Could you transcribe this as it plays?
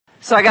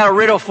So I got a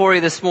riddle for you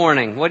this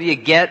morning. What do you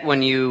get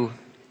when you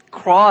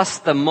cross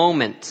the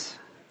moment?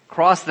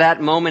 Cross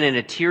that moment in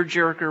a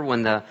tearjerker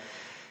when the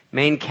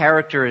main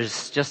character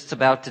is just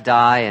about to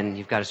die and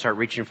you've got to start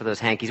reaching for those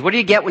hankies. What do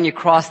you get when you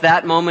cross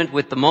that moment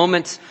with the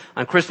moment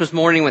on Christmas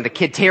morning when the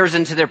kid tears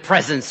into their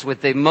presents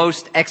with the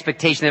most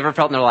expectation they've ever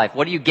felt in their life?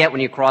 What do you get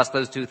when you cross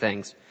those two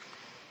things?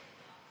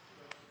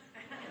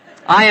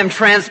 I am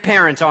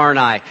transparent, aren't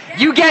I?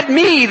 You get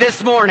me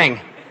this morning.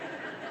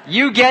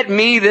 You get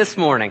me this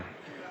morning.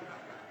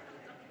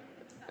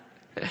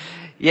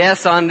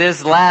 Yes, on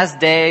this last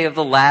day of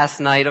the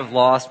last night of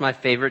Lost, my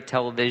favorite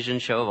television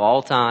show of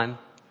all time,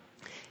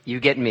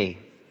 you get me.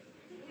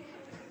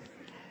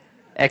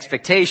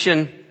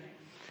 Expectation.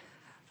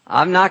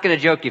 I'm not going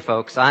to joke you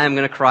folks. I am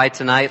going to cry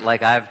tonight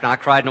like I've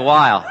not cried in a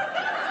while.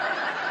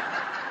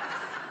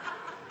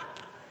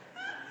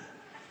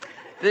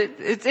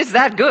 It's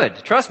that good,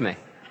 trust me.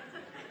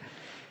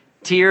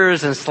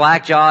 Tears and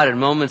slack-jawed and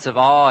moments of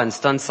awe and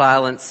stunned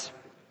silence.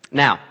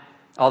 Now,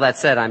 all that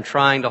said, I'm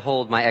trying to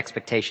hold my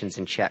expectations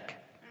in check.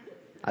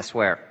 I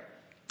swear.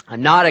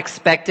 I'm not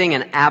expecting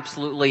an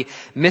absolutely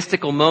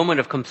mystical moment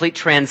of complete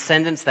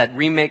transcendence that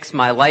remakes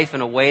my life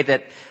in a way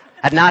that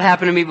had not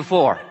happened to me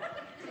before.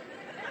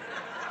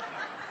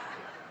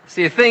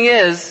 See, the thing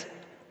is,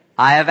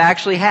 I have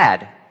actually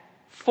had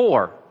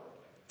 4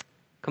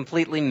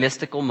 completely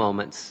mystical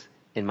moments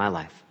in my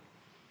life.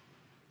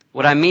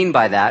 What I mean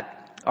by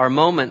that are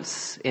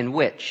moments in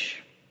which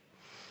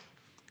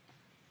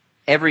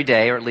every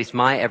day, or at least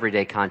my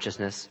everyday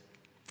consciousness,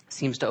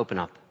 seems to open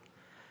up.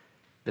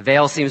 The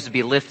veil seems to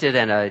be lifted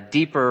and a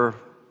deeper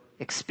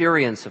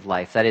experience of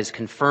life that is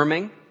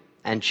confirming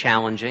and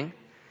challenging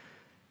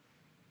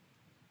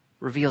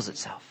reveals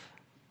itself.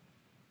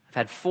 I've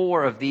had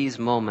 4 of these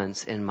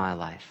moments in my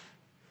life,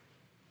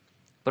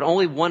 but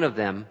only one of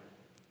them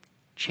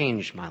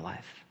changed my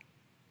life.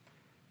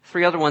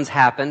 3 other ones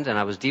happened, and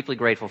I was deeply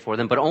grateful for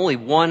them, but only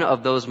one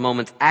of those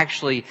moments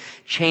actually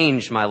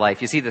changed my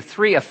life. You see, the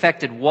 3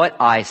 affected what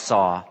I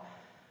saw,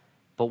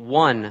 but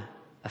one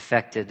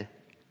affected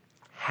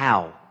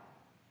how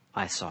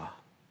I saw.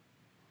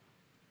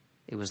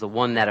 It was the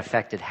one that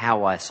affected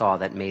how I saw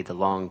that made the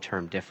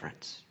long-term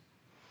difference.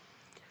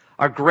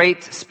 Our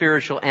great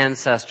spiritual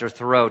ancestor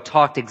Thoreau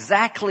talked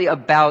exactly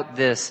about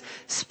this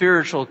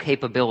spiritual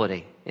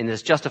capability in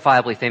this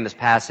justifiably famous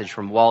passage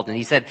from Walden.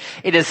 He said,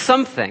 it is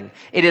something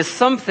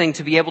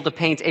to be able to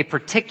paint a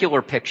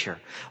particular picture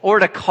or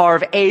to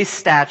carve a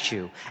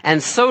statue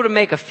and so to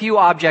make a few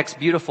objects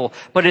beautiful,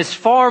 but it is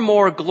far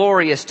more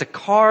glorious to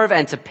carve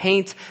and to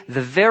paint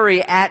the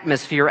very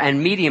atmosphere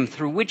and medium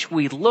through which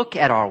we look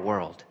at our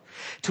world,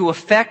 to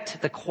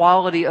affect the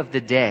quality of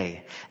the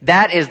day.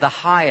 That is the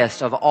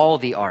highest of all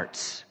the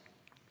arts.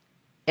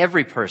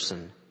 Every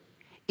person,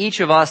 each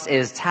of us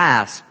is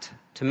tasked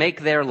to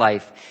make their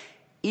life,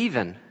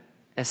 even,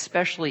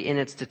 especially in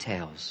its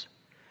details,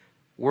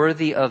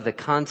 worthy of the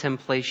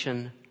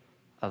contemplation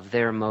of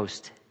their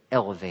most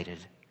elevated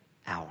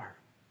hour.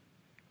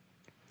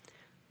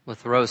 What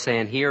Thoreau's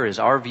saying here is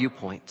our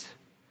viewpoint,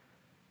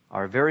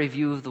 our very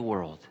view of the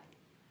world,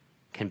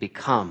 can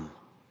become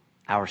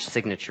our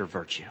signature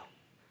virtue.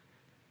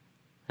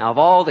 Now, of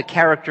all the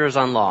characters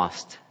on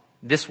Lost,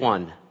 this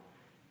one,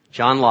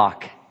 John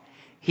Locke,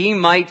 he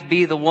might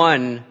be the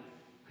one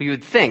who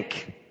you'd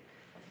think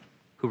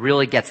who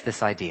really gets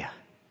this idea.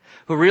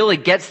 Who really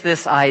gets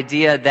this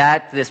idea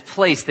that this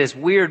place, this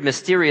weird,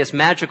 mysterious,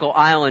 magical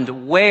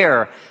island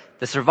where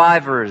the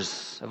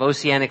survivors of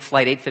Oceanic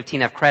Flight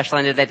 815 have crash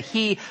landed, that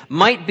he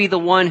might be the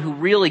one who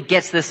really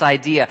gets this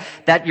idea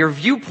that your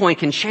viewpoint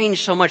can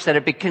change so much that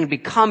it can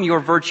become your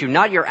virtue,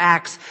 not your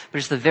acts, but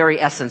just the very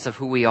essence of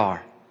who we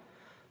are.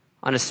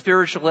 On a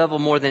spiritual level,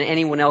 more than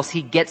anyone else,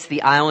 he gets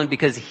the island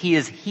because he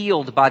is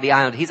healed by the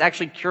island. He's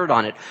actually cured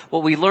on it.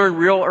 What we learned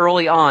real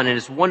early on, and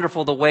it's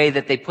wonderful the way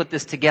that they put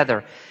this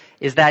together,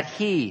 is that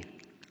he,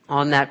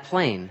 on that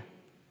plane,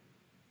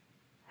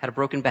 had a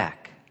broken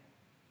back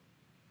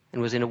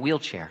and was in a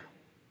wheelchair.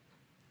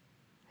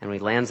 And when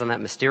he lands on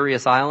that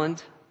mysterious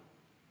island,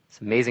 this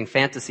amazing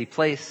fantasy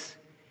place,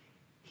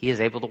 he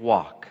is able to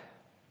walk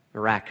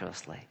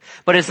miraculously.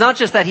 But it's not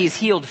just that he's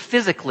healed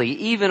physically.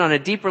 Even on a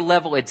deeper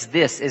level, it's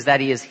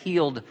that he is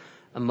healed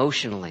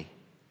emotionally,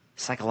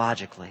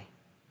 psychologically.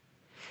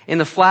 In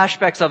the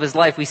flashbacks of his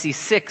life, we see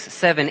 6,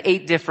 7,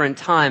 8 different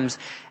times,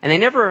 and they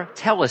never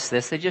tell us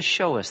this, they just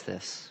show us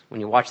this. When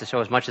you watch the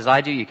show as much as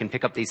I do, you can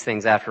pick up these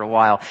things after a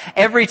while.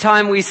 Every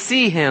time we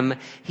see him,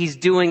 he's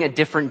doing a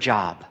different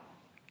job.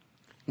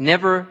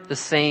 Never the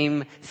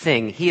same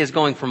thing. He is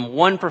going from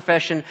one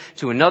profession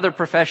to another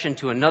profession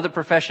to another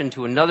profession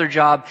to another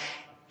job.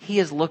 He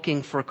is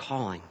looking for a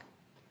calling.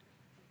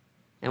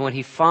 And when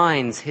he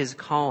finds his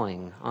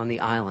calling on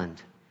the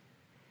island,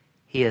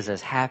 he is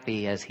as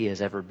happy as he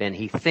has ever been.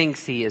 He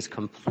thinks he is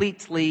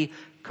completely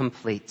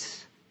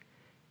complete.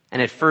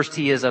 And at first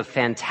he is of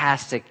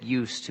fantastic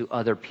use to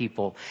other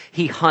people.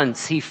 He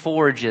hunts, he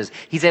forages,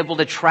 he's able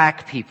to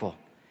track people.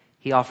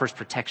 He offers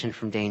protection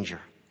from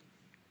danger.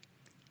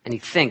 And he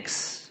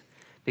thinks,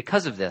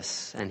 because of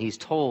this, and he's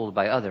told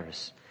by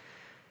others,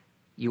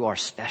 you are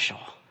special.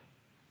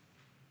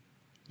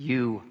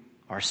 You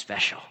are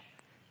special.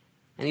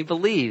 And he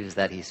believes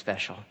that he's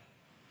special.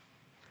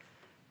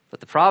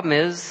 But the problem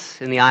is,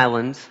 in the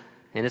island,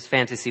 in his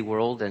fantasy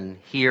world, and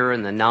here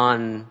in the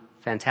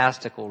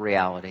non-fantastical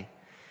reality,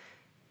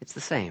 it's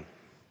the same.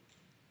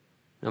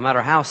 No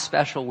matter how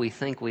special we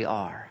think we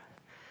are,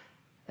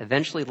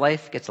 eventually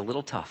life gets a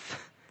little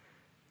tough,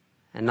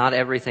 and not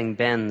everything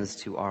bends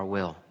to our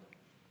will.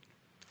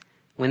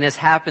 When this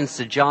happens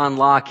to John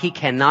Locke, he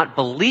cannot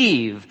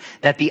believe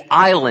that the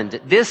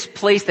island, this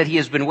place that he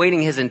has been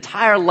waiting his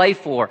entire life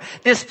for,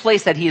 this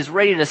place that he is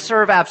ready to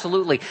serve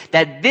absolutely,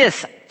 that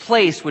this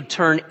place would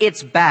turn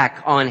its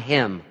back on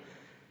him.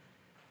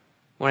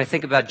 When I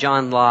think about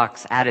John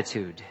Locke's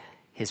attitude,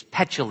 his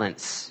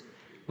petulance,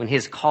 when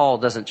his call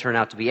doesn't turn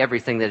out to be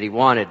everything that he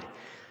wanted,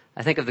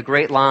 I think of the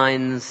great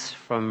lines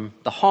from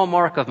the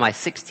hallmark of my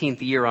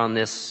 16th year on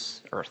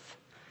this earth.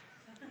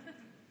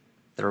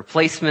 The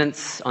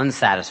replacement's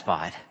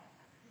unsatisfied.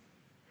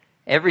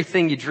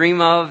 Everything you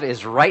dream of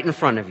is right in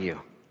front of you,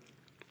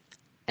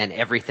 and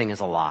everything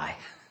is a lie.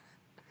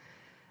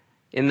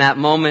 In that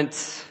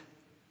moment,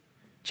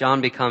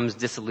 John becomes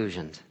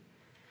disillusioned.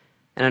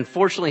 And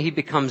unfortunately, he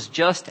becomes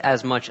just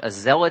as much a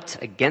zealot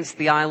against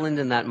the island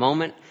in that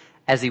moment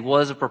as he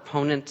was a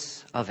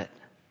proponent of it.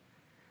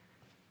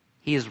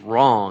 He is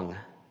wrong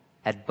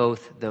at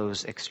both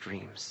those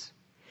extremes.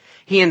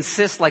 He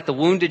insists, like the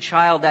wounded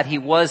child that he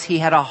was, he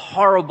had a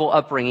horrible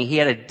upbringing. He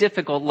had a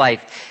difficult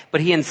life.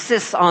 But he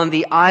insists on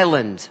the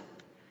island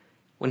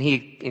when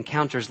he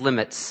encounters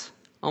limits,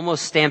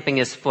 almost stamping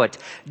his foot.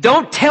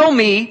 Don't tell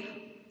me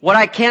what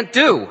I can't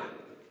do.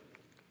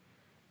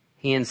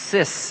 He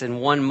insists in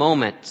one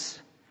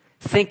moment,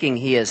 thinking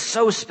he is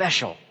so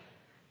special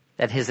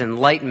that his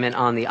enlightenment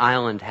on the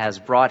island has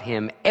brought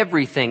him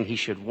everything he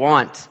should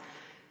want.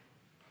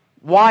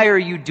 Why are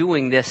you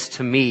doing this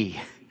to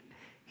me?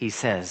 He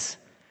says,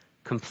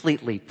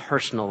 completely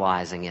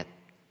personalizing it.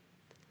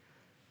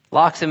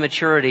 Locke's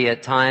immaturity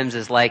at times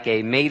is like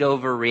a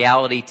made-over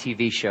reality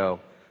TV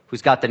show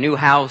who's got the new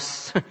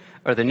house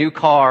or the new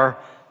car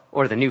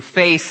or the new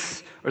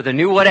face or the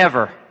new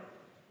whatever.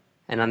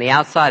 And on the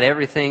outside,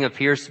 everything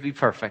appears to be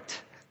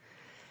perfect.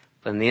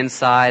 But on the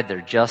inside, they're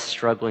just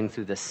struggling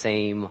through the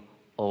same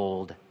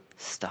old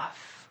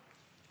stuff.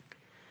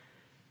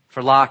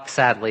 For Locke,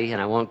 sadly,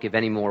 and I won't give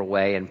any more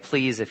away, and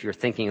please, if you're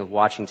thinking of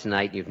watching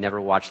tonight and you've never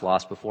watched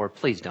Lost before,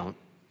 please don't.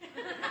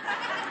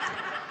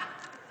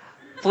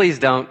 Please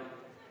don't.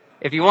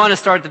 If you want to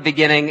start at the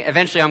beginning,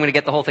 eventually I'm going to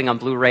get the whole thing on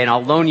Blu-ray and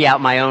I'll loan you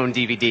out my own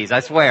DVDs,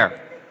 I swear.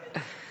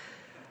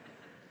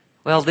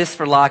 Well, this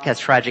for Locke has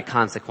tragic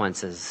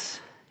consequences,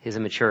 his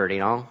immaturity,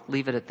 and I'll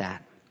leave it at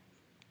that.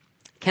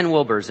 Ken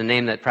Wilber's, a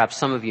name that perhaps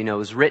some of you know,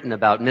 has written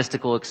about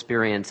mystical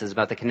experiences,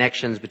 about the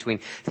connections between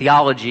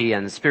theology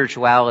and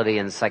spirituality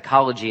and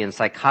psychology and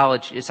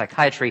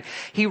psychiatry.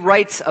 He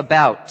writes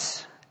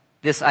about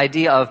this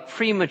idea of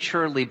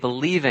prematurely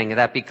believing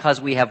that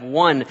because we have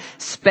one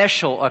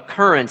special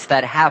occurrence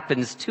that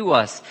happens to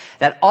us,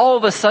 that all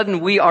of a sudden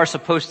we are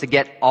supposed to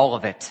get all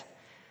of it.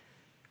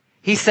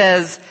 He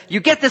says, you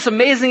get this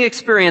amazing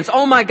experience.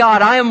 Oh my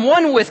God, I am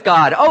one with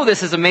God. Oh,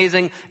 this is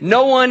amazing.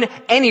 No one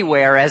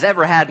anywhere has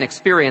ever had an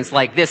experience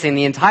like this in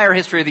the entire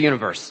history of the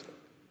universe.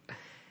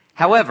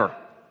 However,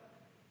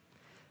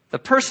 the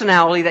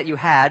personality that you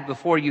had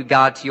before you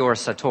got to your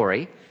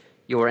Satori,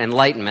 your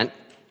enlightenment,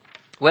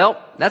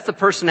 well, that's the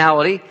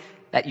personality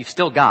that you've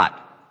still got.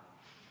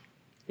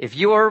 If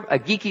you're a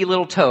geeky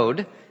little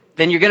toad,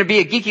 then you're going to be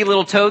a geeky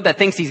little toad that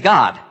thinks he's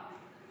God.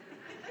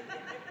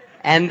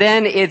 And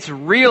then it's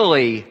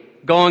really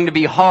going to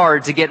be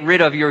hard to get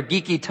rid of your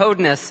geeky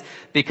toadness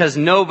because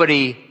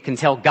nobody can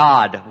tell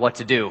God what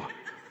to do.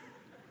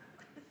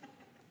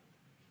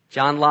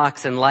 John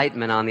Locke's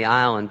enlightenment on the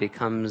island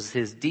becomes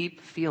his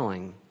deep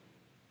feeling,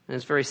 and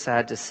it's very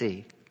sad to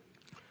see,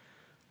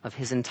 of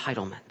his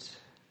entitlement.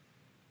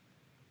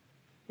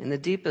 In the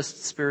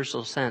deepest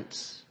spiritual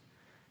sense,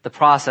 the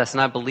process,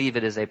 and I believe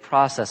it is a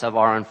process of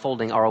our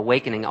unfolding, our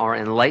awakening, our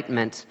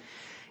enlightenment,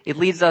 it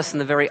leads us in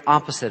the very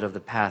opposite of the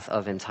path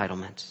of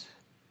entitlement.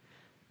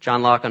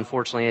 John Locke,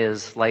 unfortunately,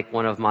 is like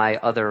one of my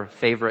other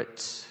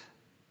favorite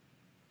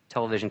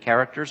television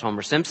characters,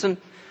 Homer Simpson,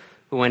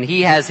 who when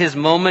he has his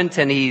moment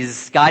and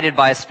he's guided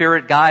by a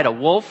spirit guide, a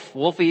wolf,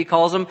 Wolfie he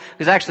calls him,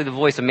 who's actually the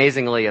voice,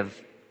 amazingly, of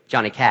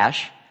Johnny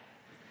Cash.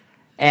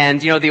 And,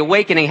 the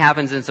awakening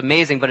happens and it's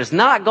amazing, but it's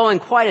not going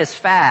quite as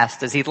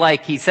fast as he'd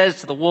like. He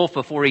says to the wolf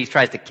before he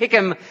tries to kick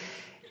him,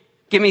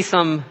 give me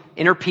some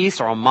inner peace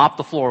or I'll mop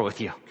the floor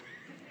with you.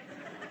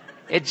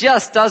 It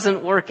just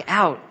doesn't work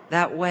out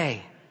that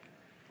way.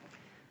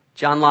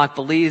 John Locke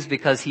believes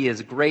because he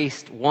is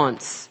graced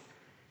once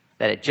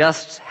that it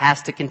just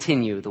has to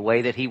continue the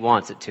way that he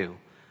wants it to,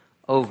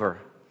 over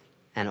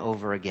and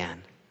over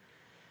again.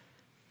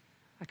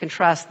 I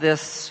contrast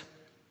this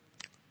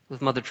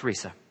with Mother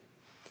Teresa.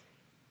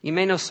 You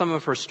may know some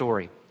of her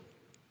story.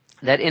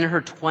 that in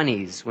her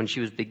 20s, when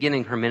she was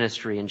beginning her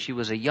ministry and she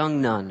was a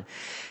young nun,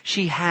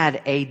 she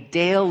had a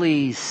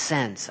daily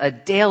sense, a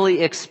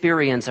daily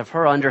experience of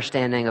her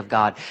understanding of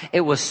God.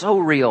 It was so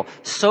real,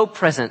 so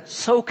present,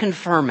 so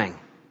confirming.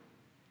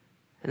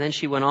 And then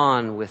she went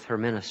on with her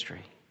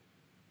ministry.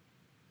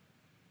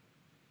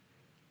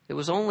 It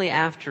was only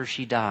after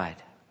she died,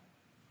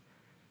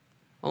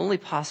 only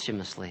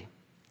posthumously,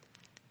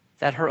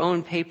 that her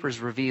own papers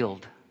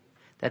revealed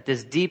that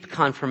this deep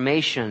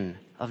confirmation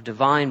of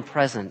divine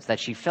presence that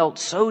she felt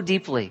so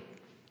deeply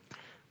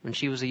when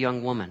she was a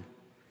young woman,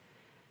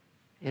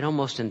 it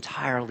almost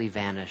entirely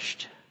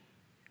vanished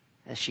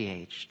as she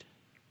aged.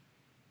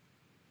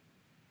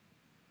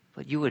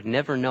 But you would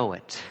never know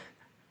it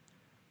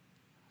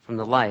from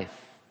the life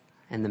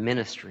and the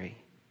ministry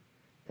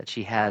that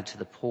she had to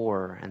the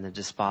poor and the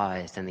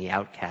despised and the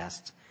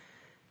outcast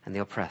and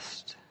the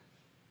oppressed.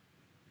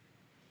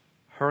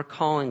 Her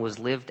calling was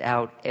lived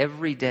out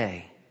every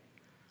day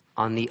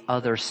on the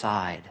other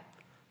side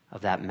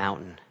of that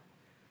mountain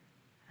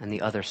and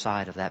the other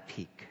side of that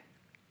peak.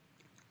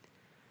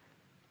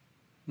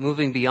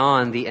 Moving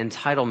beyond the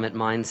entitlement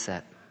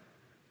mindset,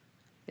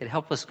 it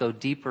helped us go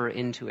deeper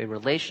into a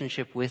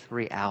relationship with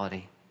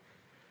reality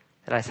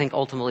that I think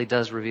ultimately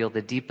does reveal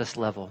the deepest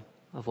level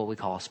of what we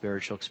call a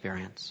spiritual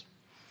experience.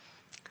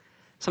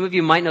 Some of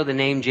you might know the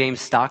name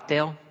James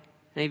Stockdale.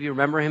 Any of you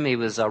remember him? He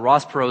was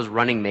Ross Perot's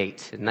running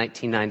mate in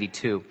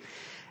 1992.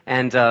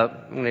 And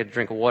I'm going to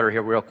drink a water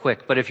here real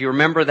quick. But if you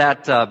remember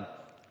that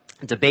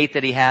debate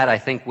that he had, I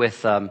think,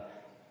 with Al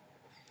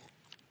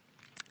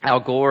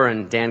Gore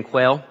and Dan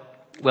Quayle,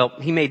 well,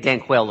 he made Dan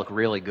Quayle look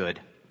really good.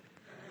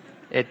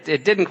 It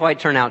didn't quite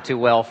turn out too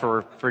well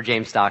for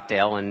James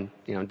Stockdale, and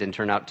it didn't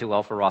turn out too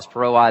well for Ross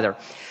Perot either.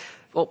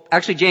 Well,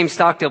 actually, James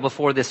Stockdale,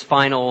 before this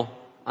final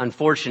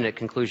unfortunate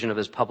conclusion of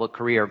his public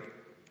career,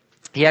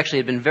 he actually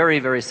had been very,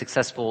 very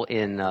successful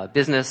in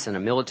business and a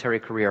military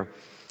career.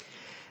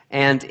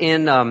 And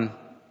in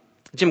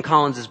Jim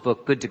Collins'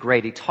 book, Good to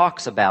Great, he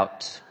talks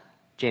about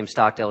James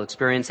Stockdale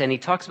experience, and he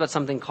talks about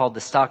something called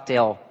the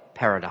Stockdale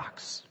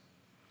paradox.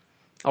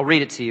 I'll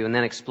read it to you and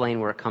then explain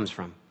where it comes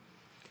from.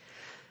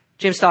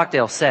 James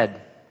Stockdale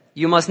said,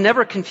 "You must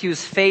never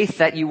confuse faith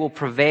that you will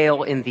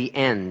prevail in the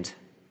end,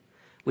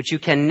 which you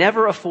can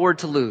never afford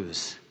to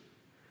lose,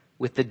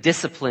 with the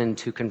discipline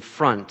to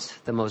confront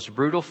the most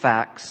brutal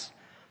facts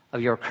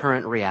of your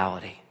current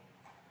reality,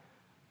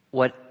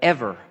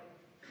 whatever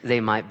they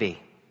might be."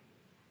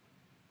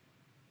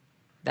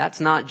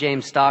 That's not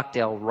James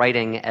Stockdale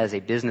writing as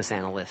a business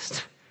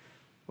analyst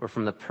or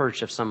from the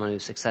perch of someone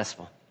who's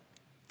successful.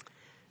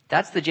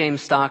 That's the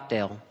James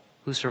Stockdale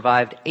who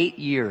survived 8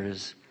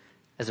 years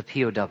as a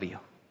POW.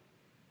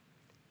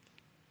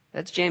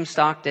 That's James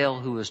Stockdale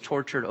who was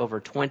tortured over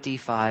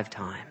 25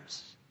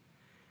 times.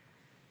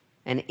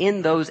 And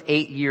in those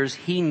 8 years,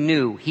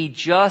 he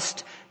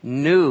just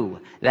knew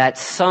that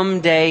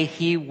someday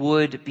he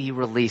would be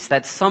released,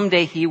 that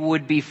someday he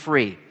would be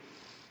free.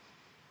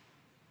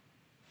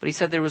 But he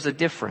said there was a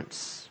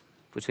difference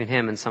between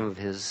him and some of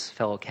his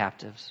fellow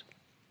captives.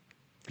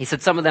 He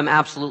said some of them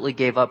absolutely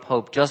gave up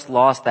hope, just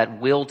lost that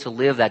will to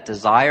live, that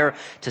desire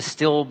to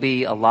still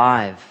be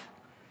alive.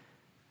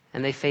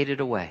 And they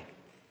faded away.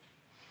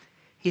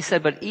 He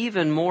said, but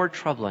even more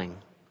troubling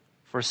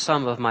for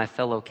some of my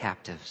fellow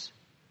captives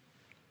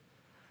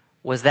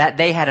was that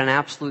they had an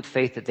absolute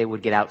faith that they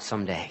would get out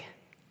someday.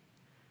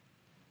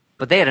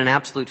 But they had an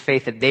absolute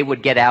faith that they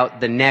would get out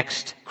the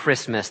next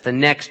Christmas, the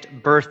next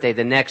birthday,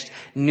 the next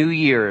New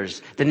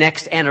Year's, the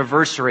next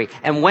anniversary.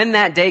 And when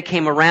that day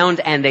came around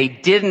and they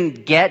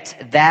didn't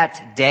get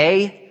that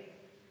day,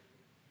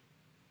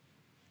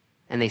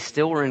 and they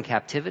still were in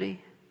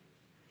captivity,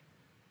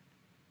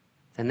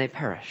 then they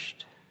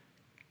perished.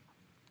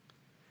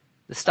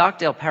 The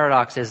Stockdale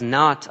paradox is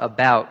not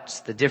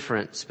about the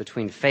difference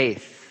between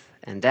faith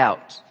and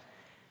doubt.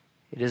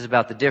 It is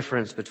about the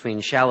difference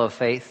between shallow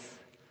faith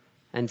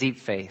and deep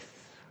faith.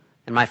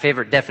 And my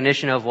favorite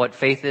definition of what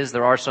faith is,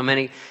 there are so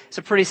many, it's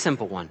a pretty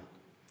simple one.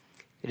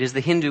 It is the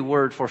Hindu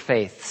word for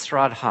faith,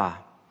 sraddha,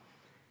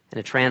 and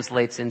it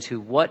translates into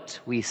what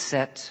we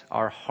set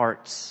our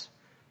hearts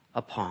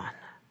upon.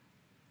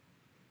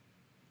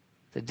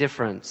 The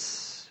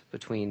difference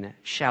between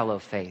shallow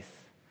faith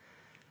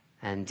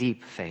and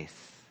deep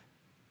faith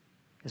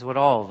is what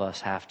all of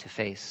us have to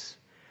face.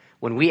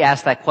 When we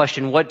ask that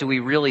question, what do we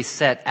really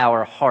set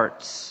our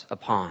hearts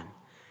upon?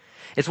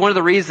 It's one of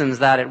the reasons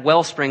that at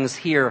Wellsprings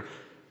here,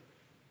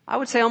 I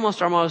would say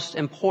almost our most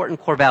important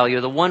core value,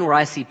 the one where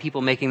I see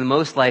people making the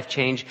most life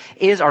change,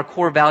 is our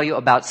core value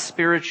about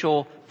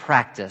spiritual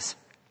practice.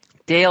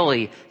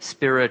 Daily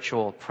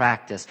spiritual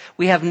practice.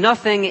 We have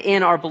nothing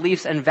in our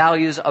beliefs and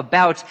values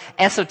about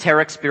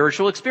esoteric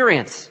spiritual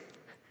experience.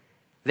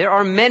 There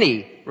are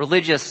many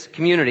religious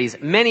communities,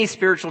 many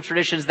spiritual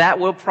traditions that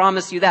will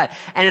promise you that.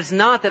 And it's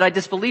not that I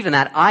disbelieve in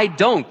that. I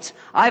don't.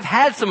 I've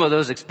had some of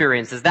those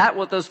experiences. That's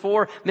what those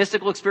 4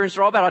 mystical experiences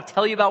are all about. I'll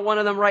tell you about one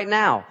of them right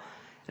now.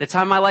 At a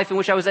time in my life in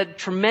which I was at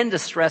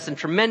tremendous stress and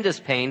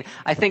tremendous pain,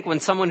 I think when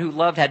someone who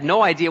loved had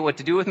no idea what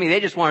to do with me, they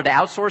just wanted to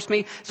outsource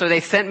me, so they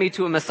sent me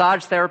to a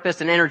massage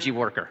therapist and energy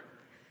worker.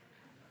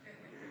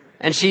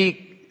 And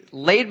she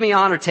laid me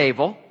on her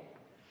table,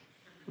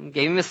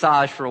 gave me a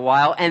massage for a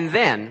while, and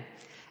then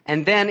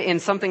in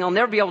something I'll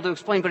never be able to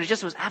explain, but it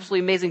just was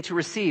absolutely amazing to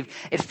receive.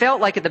 It felt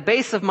like at the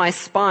base of my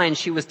spine,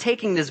 she was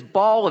taking this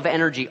ball of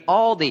energy,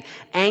 all the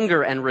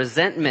anger and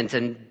resentment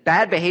and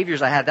bad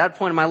behaviors I had at that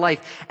point in my life,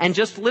 and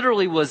just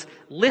literally was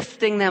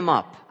lifting them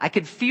up. I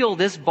could feel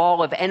this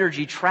ball of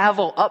energy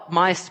travel up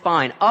my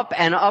spine, up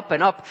and up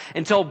and up,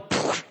 until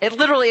it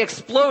literally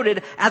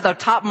exploded at the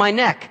top of my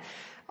neck.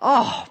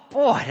 Oh,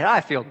 boy, did I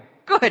feel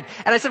good.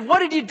 And I said, what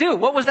did you do?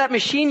 What was that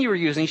machine you were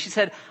using? She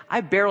said, I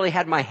barely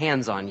had my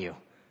hands on you.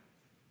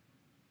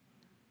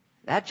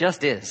 That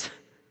just is.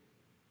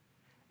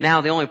 Now,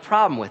 the only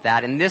problem with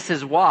that, and this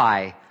is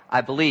why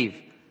I believe,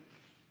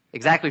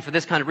 exactly for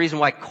this kind of reason,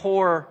 why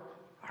our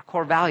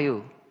core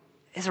value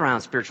is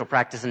around spiritual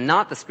practice and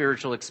not the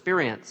spiritual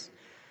experience.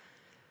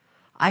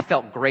 I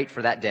felt great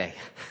for that day.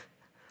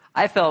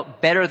 I felt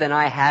better than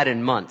I had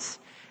in months.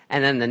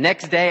 And then the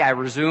next day, I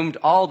resumed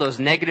all those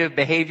negative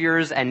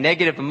behaviors and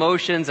negative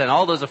emotions and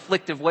all those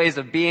afflictive ways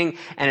of being,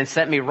 and it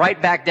sent me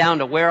right back down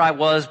to where I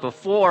was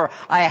before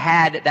I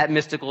had that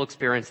mystical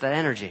experience, that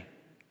energy.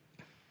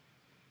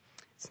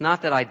 It's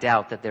not that I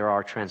doubt that there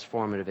are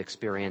transformative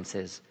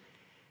experiences.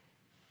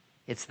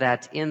 It's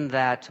that in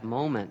that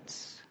moment,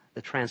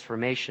 the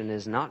transformation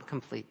is not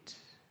complete.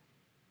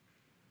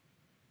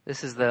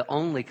 This is the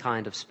only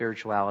kind of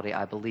spirituality,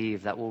 I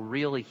believe, that will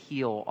really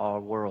heal our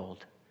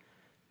world,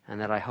 and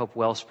that I hope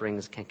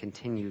Wellsprings can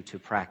continue to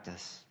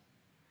practice.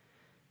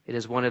 It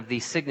is one of the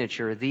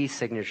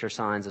signature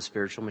signs of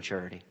spiritual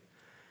maturity.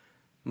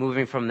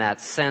 Moving from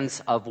that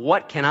sense of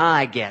what can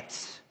I get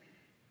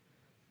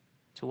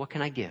to what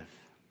can I give.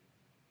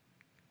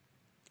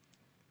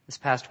 This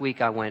past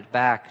week I went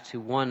back to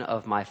one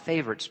of my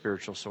favorite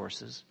spiritual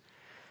sources.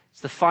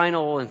 It's the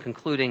final and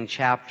concluding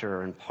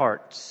chapter and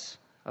parts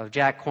of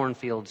Jack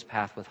Kornfield's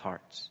Path with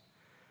Hearts,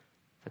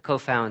 the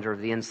co-founder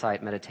of the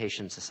Insight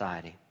Meditation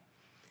Society.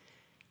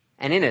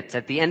 And in it,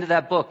 at the end of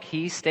that book,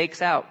 he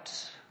stakes out,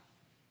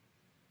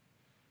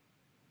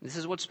 this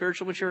is what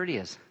spiritual maturity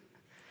is.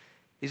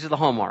 These are the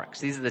hallmarks.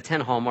 These are the 10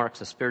 hallmarks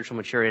of spiritual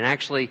maturity. And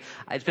actually,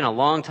 it's been a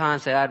long time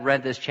since I'd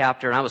read this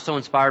chapter, and I was so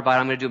inspired by it,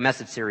 I'm going to do a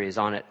message series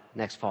on it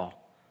next fall.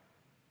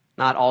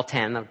 Not all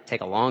 10, that'll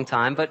take a long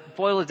time, but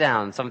boil it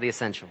down, some of the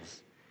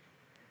essentials.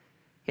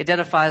 He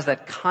identifies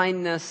that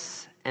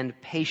kindness and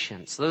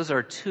patience, those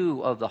are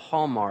two of the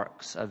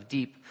hallmarks of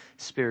deep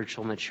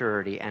spiritual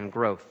maturity and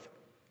growth.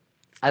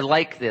 I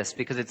like this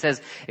because it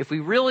says, if we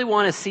really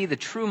want to see the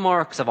true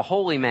marks of a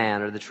holy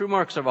man or the true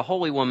marks of a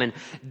holy woman,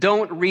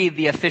 don't read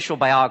the official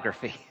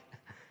biography.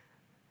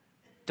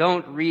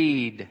 Don't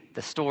read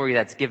the story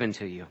that's given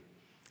to you.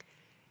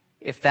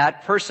 If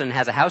that person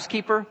has a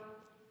housekeeper,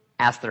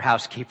 ask their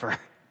housekeeper.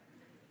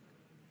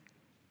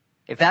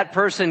 If that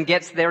person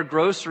gets their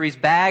groceries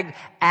bagged,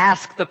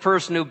 ask the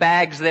person who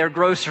bags their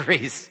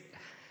groceries.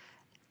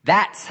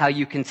 That's how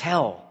you can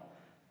tell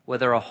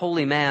whether a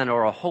holy man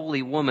or a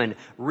holy woman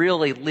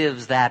really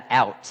lives that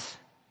out,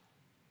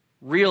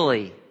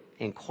 really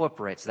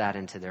incorporates that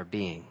into their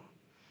being.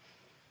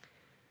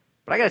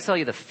 But I got to tell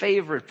you,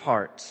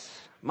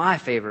 my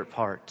favorite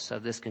parts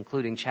of this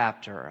concluding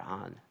chapter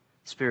on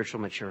spiritual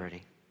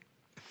maturity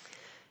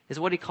is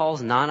what he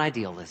calls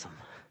non-idealism.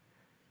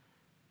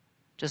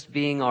 Just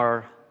being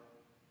our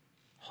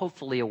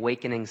hopefully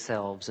awakening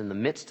selves in the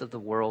midst of the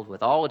world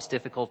with all its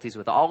difficulties,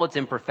 with all its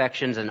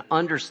imperfections, and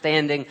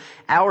understanding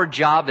our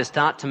job is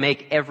not to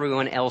make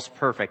everyone else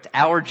perfect.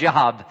 Our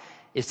job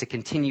is to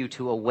continue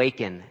to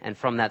awaken, and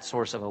from that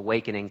source of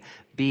awakening,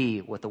 be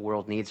what the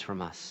world needs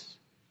from us.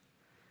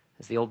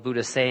 As the old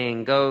Buddha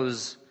saying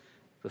goes,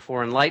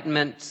 before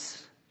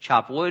enlightenment,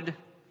 chop wood,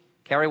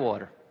 carry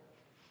water.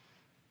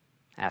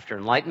 After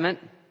enlightenment,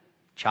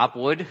 chop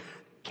wood,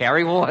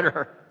 carry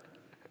water.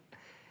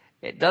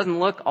 It doesn't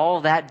look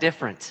all that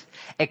different,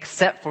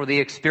 except for the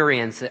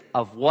experience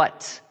of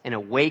what an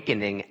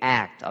awakening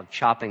act of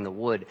chopping the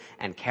wood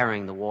and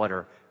carrying the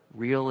water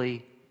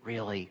really,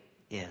 really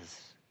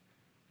is.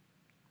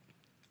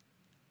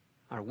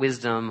 Our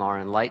wisdom, our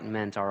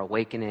enlightenment, our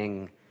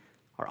awakening,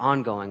 our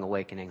ongoing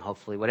awakening,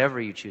 hopefully, whatever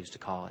you choose to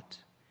call it.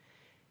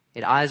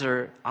 It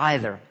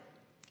either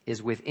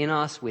is within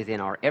us,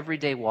 within our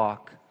everyday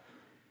walk,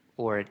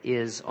 or it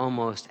is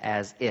almost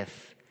as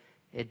if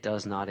it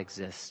does not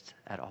exist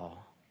at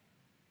all.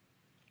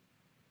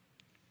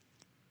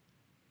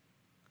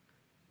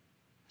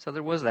 So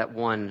there was that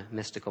one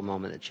mystical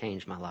moment that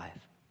changed my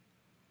life.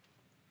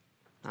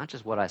 Not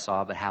just what I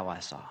saw, but how I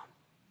saw.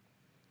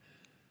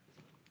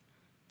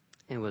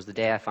 It was the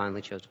day I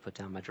finally chose to put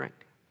down my drink.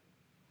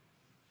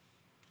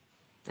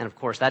 And of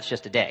course, that's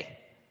just a day.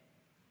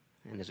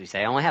 And as we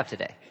say, I only have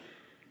today.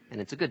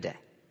 And it's a good day.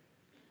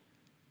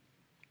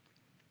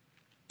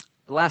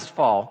 Last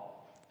fall,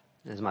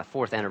 this is my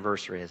 4th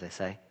anniversary, as they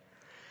say.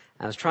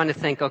 I was trying to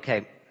think,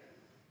 okay,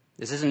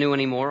 this isn't new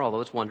anymore,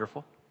 although it's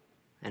wonderful.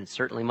 and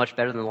certainly much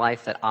better than the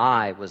life that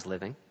I was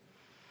living.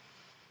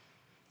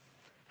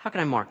 How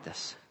can I mark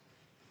this?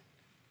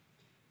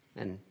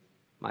 And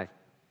my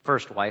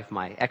first wife,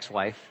 my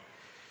ex-wife,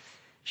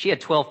 she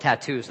had 12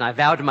 tattoos, and I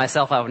vowed to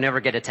myself I would never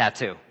get a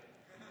tattoo.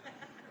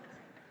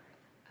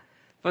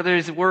 But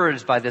there's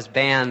words by this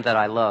band that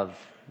I love,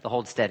 the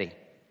Hold Steady.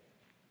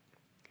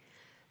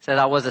 Said,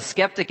 I was a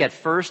skeptic at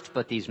first,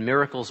 but these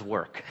miracles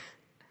work.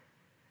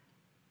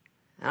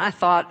 And I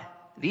thought,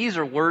 these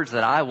are words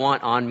that I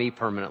want on me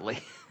permanently.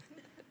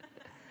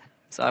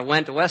 So I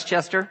went to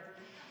Westchester.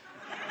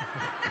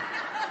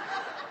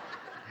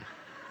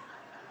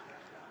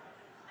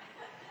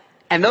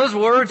 And those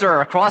words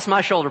are across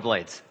my shoulder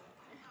blades.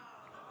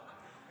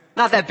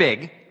 Not that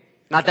big,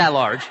 not that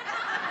large.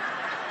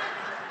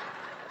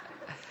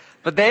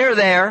 But they are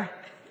there,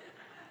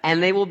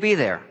 and they will be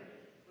there.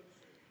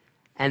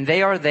 And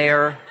they are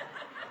there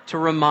to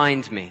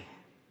remind me.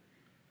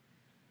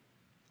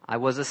 I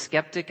was a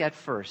skeptic at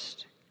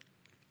first,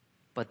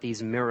 but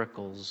these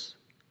miracles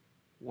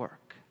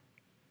work.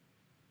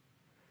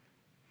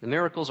 The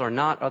miracles are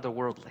not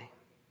otherworldly.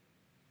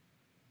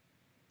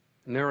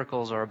 The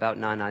miracles are about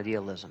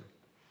non-idealism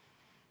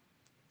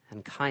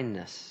and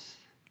kindness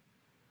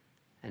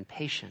and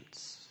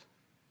patience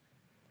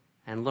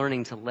and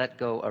learning to let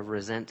go of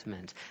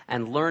resentment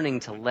and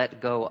learning to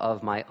let go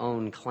of my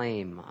own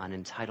claim on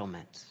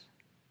entitlement.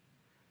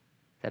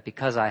 That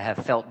because I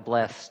have felt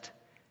blessed,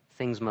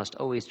 things must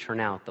always turn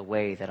out the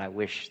way that I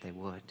wish they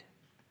would.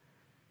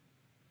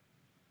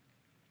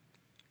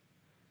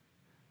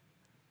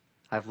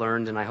 I've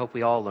learned, and I hope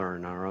we all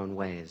learn in our own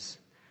ways,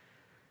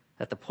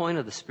 that the point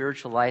of the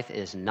spiritual life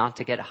is not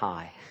to get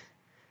high.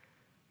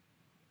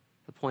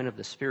 The point of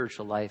the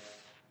spiritual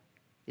life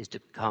is to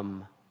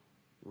become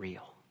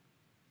real.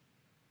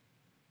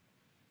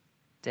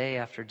 Day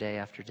after day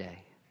after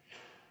day.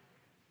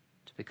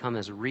 To become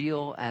as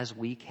real as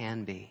we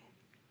can be.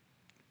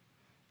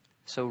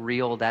 So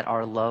real that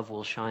our love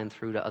will shine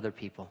through to other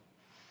people.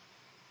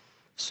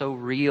 So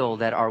real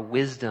that our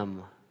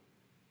wisdom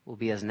will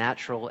be as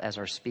natural as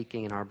our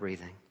speaking and our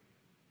breathing.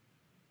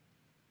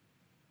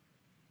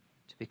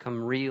 To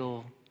become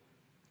real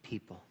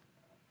people.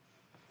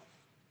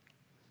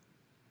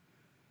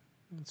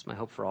 That's my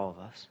hope for all of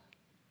us.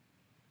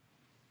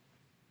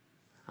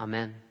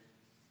 Amen.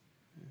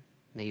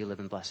 May you live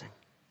in blessing.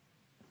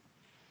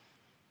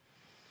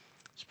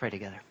 Let's pray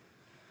together.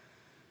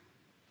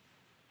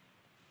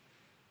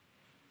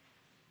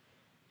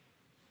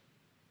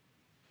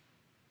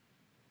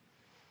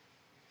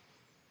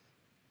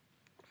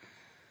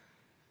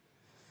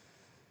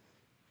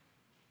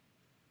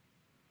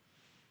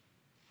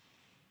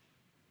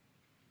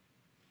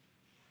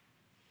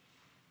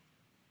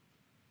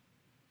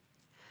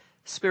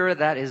 Spirit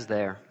that is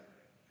there,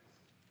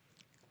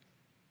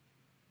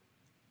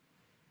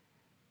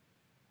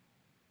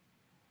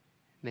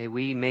 may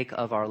we make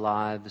of our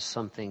lives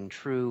something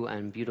true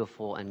and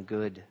beautiful and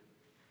good,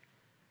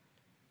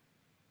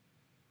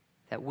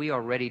 that we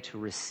are ready to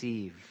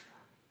receive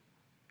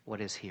what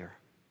is here.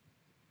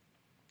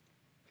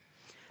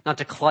 Not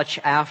to clutch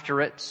after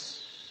it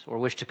or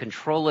wish to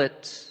control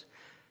it,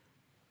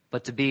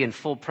 but to be in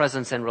full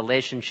presence and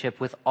relationship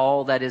with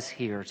all that is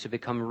here, to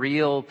become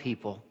real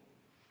people.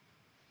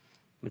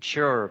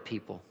 Mature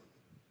people,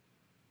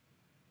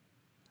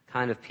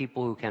 kind of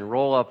people who can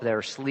roll up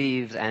their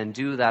sleeves and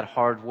do that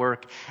hard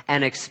work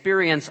and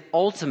experience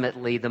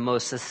ultimately the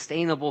most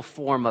sustainable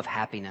form of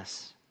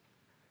happiness.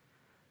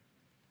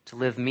 To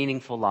live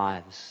meaningful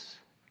lives,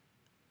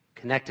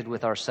 connected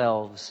with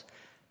ourselves,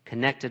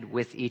 connected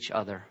with each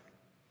other,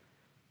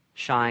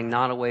 shying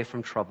not away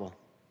from trouble,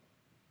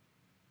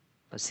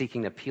 but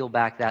seeking to peel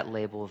back that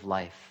label of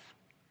life,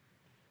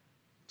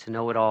 to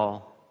know it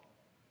all,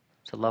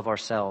 to love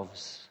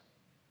ourselves,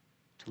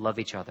 to love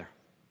each other,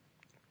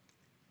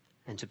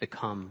 and to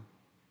become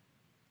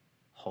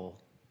whole.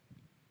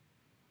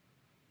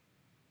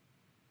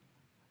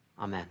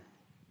 Amen.